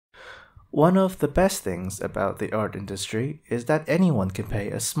One of the best things about the art industry is that anyone can pay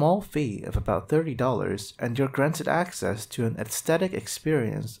a small fee of about $30 and you're granted access to an aesthetic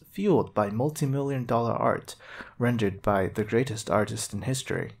experience fueled by multi-million-dollar art rendered by the greatest artist in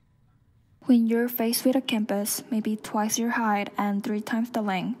history. When you're faced with a canvas maybe twice your height and 3 times the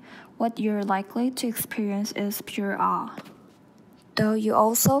length, what you're likely to experience is pure awe. Though you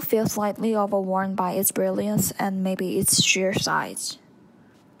also feel slightly overwhelmed by its brilliance and maybe its sheer size.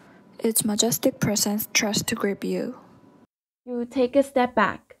 Its majestic presence tries to grip you. You take a step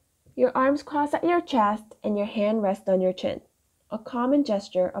back. Your arms cross at your chest and your hand rests on your chin, a common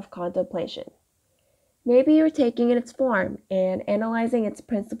gesture of contemplation. Maybe you're taking in its form and analyzing its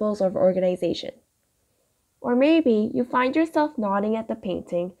principles of organization. Or maybe you find yourself nodding at the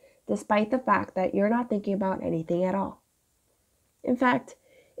painting despite the fact that you're not thinking about anything at all. In fact,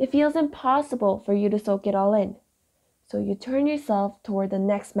 it feels impossible for you to soak it all in. So you turn yourself toward the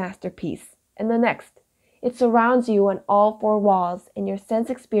next masterpiece, and the next. It surrounds you on all four walls, and your sense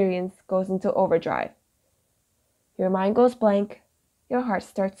experience goes into overdrive. Your mind goes blank, your heart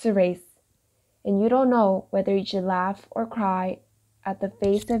starts to race, and you don't know whether you should laugh or cry at the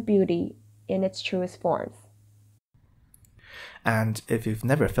face of beauty in its truest forms. And if you've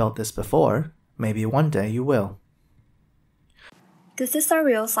never felt this before, maybe one day you will. This is a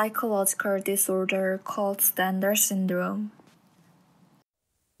real psychological disorder called standard syndrome.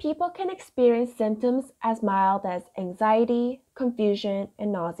 People can experience symptoms as mild as anxiety, confusion,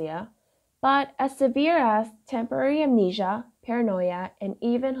 and nausea, but as severe as temporary amnesia, paranoia, and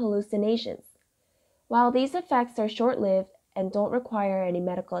even hallucinations. While these effects are short-lived and don't require any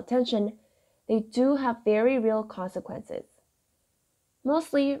medical attention, they do have very real consequences,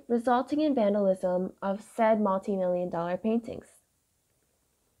 mostly resulting in vandalism of said multi-million-dollar paintings.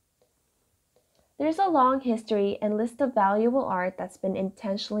 There's a long history and list of valuable art that's been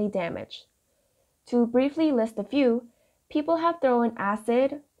intentionally damaged. To briefly list a few, people have thrown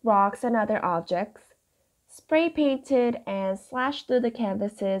acid, rocks, and other objects, spray painted and slashed through the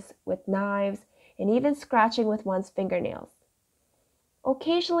canvases with knives, and even scratching with one's fingernails.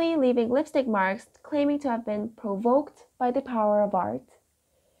 Occasionally leaving lipstick marks claiming to have been provoked by the power of art,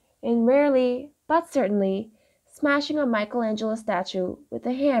 and rarely, but certainly, smashing a Michelangelo statue with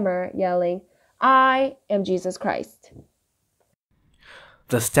a hammer, yelling, "I am Jesus Christ."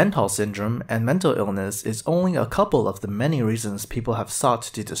 The Stendhal syndrome and mental illness is only a couple of the many reasons people have sought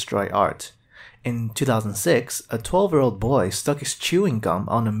to destroy art. In 2006, a 12-year-old boy stuck his chewing gum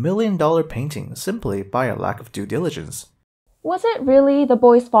on a $1 million painting simply by a lack of due diligence. Was it really the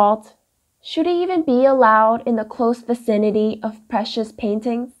boy's fault? Should he even be allowed in the close vicinity of precious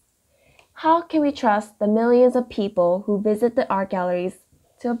paintings? How can we trust the millions of people who visit the art galleries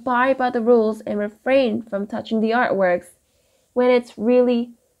to abide by the rules and refrain from touching the artworks when it's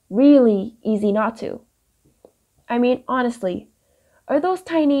really, really easy not to? I mean, honestly, are those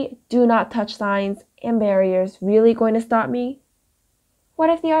tiny "do not touch" signs and barriers really going to stop me? What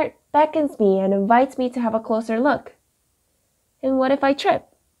if the art beckons me and invites me to have a closer look? And what if I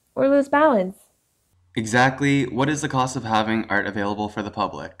trip or lose balance? Exactly, what is the cost of having art available for the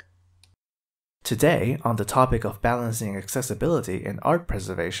public? Today, on the topic of balancing accessibility and art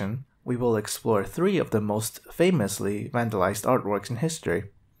preservation, we will explore 3 of the most famously vandalized artworks in history: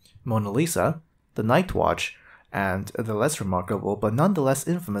 Mona Lisa, the Night Watch, and the less remarkable but nonetheless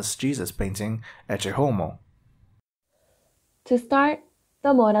infamous Jesus painting, Ecce Homo. To start,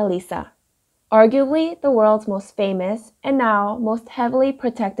 the Mona Lisa, arguably the world's most famous and now most heavily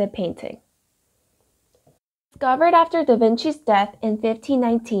protected painting. Discovered after Da Vinci's death in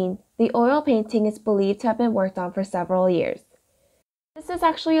 1519, the oil painting is believed to have been worked on for several years. This is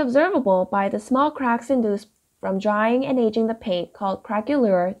actually observable by the small cracks induced from drying and aging the paint called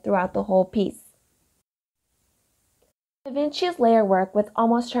craquelure throughout the whole piece. Da Vinci's layer work with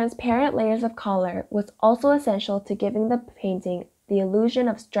almost transparent layers of color was also essential to giving the painting the illusion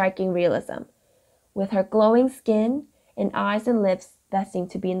of striking realism, with her glowing skin and eyes and lips that seem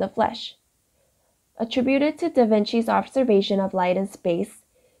to be in the flesh. Attributed to Da Vinci's observation of light and space,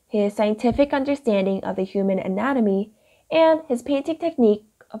 his scientific understanding of the human anatomy, and his painting technique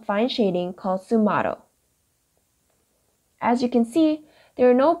of fine shading called sfumato. As you can see, there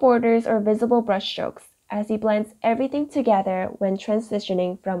are no borders or visible brushstrokes, as he blends everything together when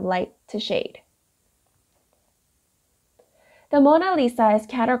transitioning from light to shade. The Mona Lisa is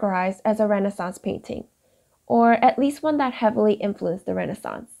categorized as a Renaissance painting, or at least one that heavily influenced the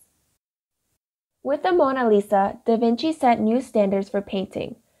Renaissance. With the Mona Lisa, Da Vinci set new standards for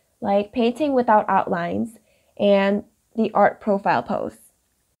painting, like painting without outlines and the art profile pose.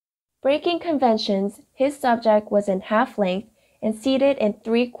 Breaking conventions, his subject was in half length and seated in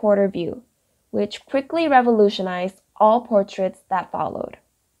three-quarter view, which quickly revolutionized all portraits that followed.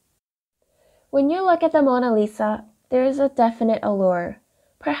 When you look at the Mona Lisa, there is a definite allure,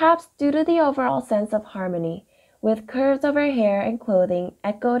 perhaps due to the overall sense of harmony, with curves of her hair and clothing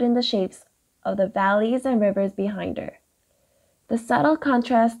echoed in the shapes of the valleys and rivers behind her. The subtle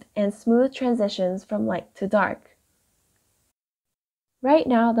contrast and smooth transitions from light to dark. Right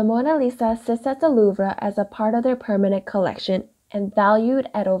now, the Mona Lisa sits at the Louvre as a part of their permanent collection and valued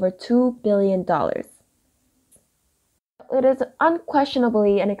at over $2 billion. It is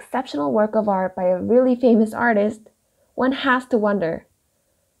unquestionably an exceptional work of art by a really famous artist. One has to wonder,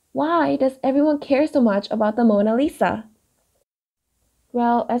 why does everyone care so much about the Mona Lisa?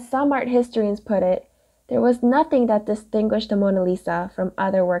 Well, as some art historians put it, there was nothing that distinguished the Mona Lisa from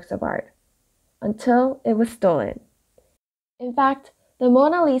other works of art, until it was stolen. In fact, the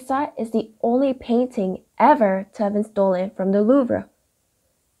Mona Lisa is the only painting ever to have been stolen from the Louvre.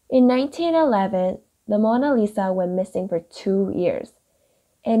 In 1911, the Mona Lisa went missing for 2 years,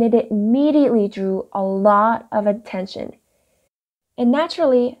 and it immediately drew a lot of attention. And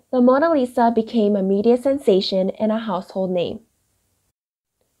naturally, the Mona Lisa became a media sensation and a household name.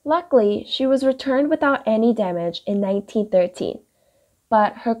 Luckily, she was returned without any damage in 1913,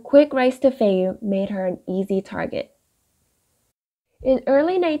 but her quick rise to fame made her an easy target. In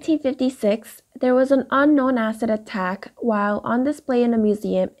early 1956, there was an unknown acid attack while on display in a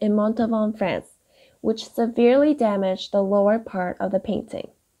museum in Montauban, France, which severely damaged the lower part of the painting.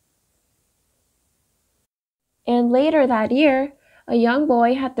 And later that year, a young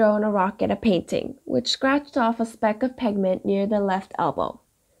boy had thrown a rock at a painting, which scratched off a speck of pigment near the left elbow.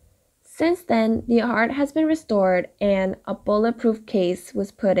 Since then, the art has been restored and a bulletproof case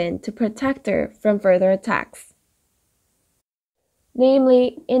was put in to protect her from further attacks.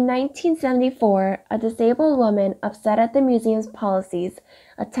 Namely, in 1974, a disabled woman upset at the museum's policies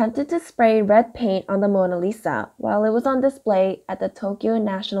attempted to spray red paint on the Mona Lisa while it was on display at the Tokyo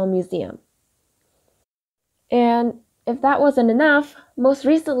National Museum. And if that wasn't enough, most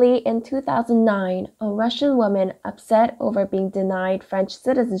recently in 2009, a Russian woman upset over being denied French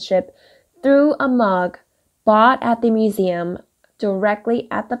citizenship threw a mug bought at the museum directly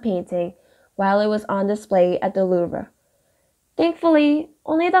at the painting while it was on display at the Louvre. Thankfully,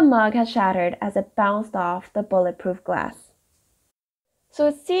 only the mug had shattered as it bounced off the bulletproof glass. So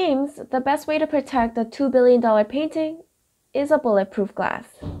it seems the best way to protect a $2 billion painting is a bulletproof glass.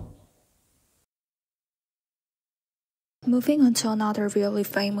 Moving on to another really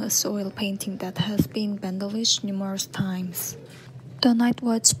famous oil painting that has been vandalized numerous times. The Night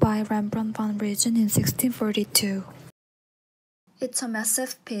Watch by Rembrandt van Rijn in 1642. It's a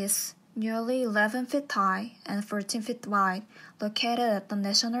massive piece, nearly 11 feet high and 14 feet wide, located at the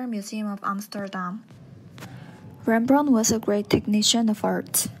National Museum of Amsterdam. Rembrandt was a great technician of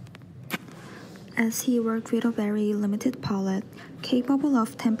art, as he worked with a very limited palette, capable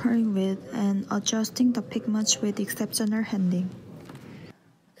of tampering with and adjusting the pigments with exceptional handling.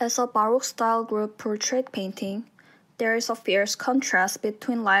 As a Baroque-style group portrait painting, there is a fierce contrast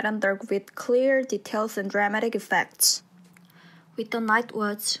between light and dark with clear details and dramatic effects. With the Night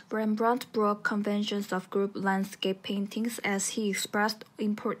Watch, Rembrandt broke conventions of group landscape paintings as he expressed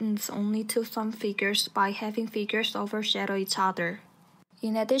importance only to some figures by having figures overshadow each other,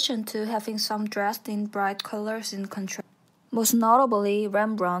 in addition to having some dressed in bright colors in contrast. Most notably,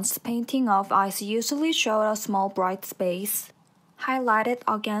 Rembrandt's painting of ice usually showed a small bright space, highlighted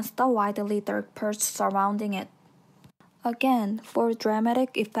against the widely dark parts surrounding it. Again, for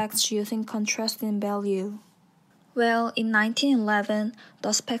dramatic effects using contrast in value. Well, in 1911,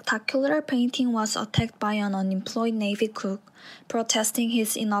 the spectacular painting was attacked by an unemployed Navy cook, protesting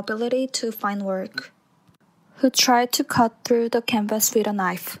his inability to find work, who tried to cut through the canvas with a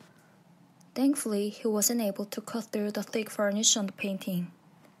knife. Thankfully, he wasn't able to cut through the thick varnish on the painting.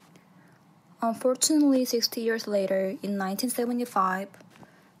 Unfortunately, 60 years later, in 1975,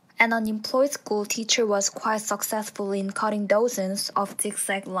 an unemployed school teacher was quite successful in cutting dozens of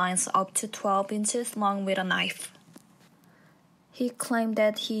zigzag lines up to 12 inches long with a knife. He claimed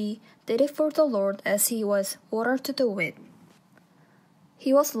that he did it for the Lord as he was ordered to do it.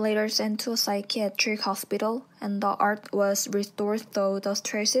 He was later sent to a psychiatric hospital, and the art was restored though the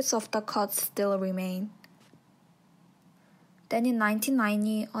traces of the cuts still remain. Then in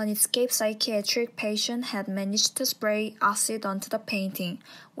 1990, an escaped psychiatric patient had managed to spray acid onto the painting,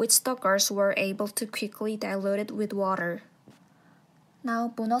 which the girls were able to quickly dilute it with water. Now,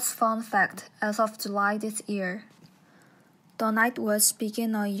 bonus fun fact, as of July this year, the Night Watch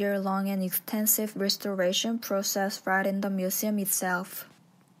began a year-long and extensive restoration process right in the museum itself.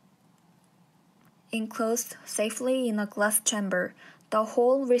 enclosed safely in a glass chamber. The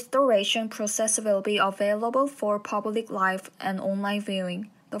whole restoration process will be available for public live and online viewing,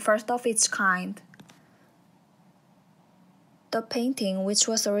 the first of its kind. The painting, which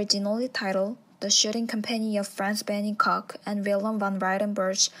was originally titled The Shooting Company of Franz Koch and Wilhelm van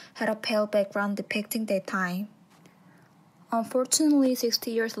Ruydenburg, had a pale background depicting that time. Unfortunately,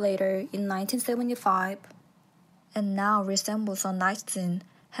 60 years later, in 1975, and now resembles a night scene,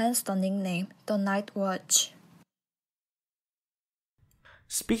 hence the nickname, the Night Watch.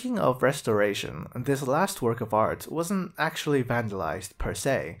 Speaking of restoration, this last work of art wasn't actually vandalized per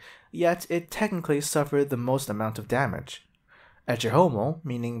se, yet it technically suffered the most amount of damage. Ecce Homo,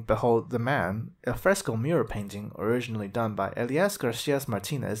 meaning Behold the Man, a fresco mural painting originally done by Elias Garcias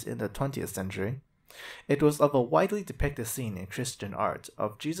Martinez in the 20th century. It was of a widely depicted scene in Christian art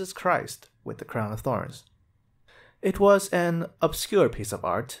of Jesus Christ with the crown of thorns. It was an obscure piece of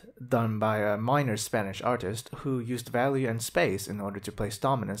art, done by a minor Spanish artist who used value and space in order to place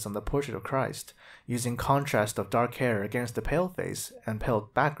dominance on the portrait of Christ, using contrast of dark hair against the pale face and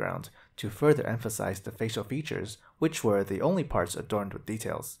pale background to further emphasize the facial features, which were the only parts adorned with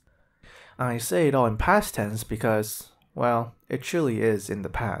details. I say it all in past tense because, well, it truly is in the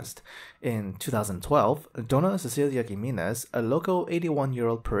past. In 2012, Donna Cecilia Jimenez, a local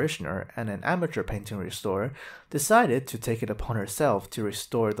 81-year-old parishioner and an amateur painting restorer, decided to take it upon herself to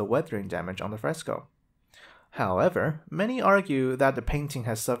restore the weathering damage on the fresco. However, many argue that the painting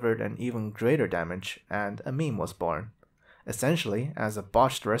has suffered an even greater damage, and a meme was born. Essentially, as a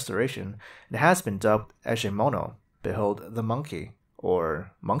botched restoration, it has been dubbed Ecce Mono, Behold the Monkey,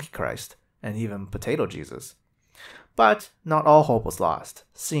 or Monkey Christ, and even Potato Jesus. But not all hope was lost.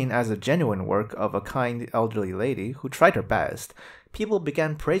 Seen as a genuine work of a kind elderly lady who tried her best, people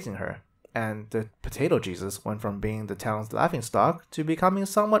began praising her, and the Potato Jesus went from being the town's laughingstock to becoming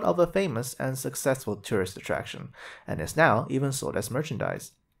somewhat of a famous and successful tourist attraction, and is now even sold as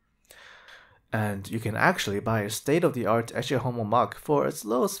merchandise. And you can actually buy a state-of-the-art Ecce Homo mug for as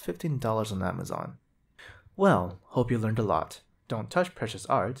low as $15 on Amazon. Well, hope you learned a lot. Don't touch precious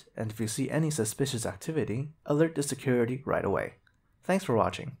art, and if you see any suspicious activity, alert the security right away. Thanks for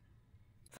watching.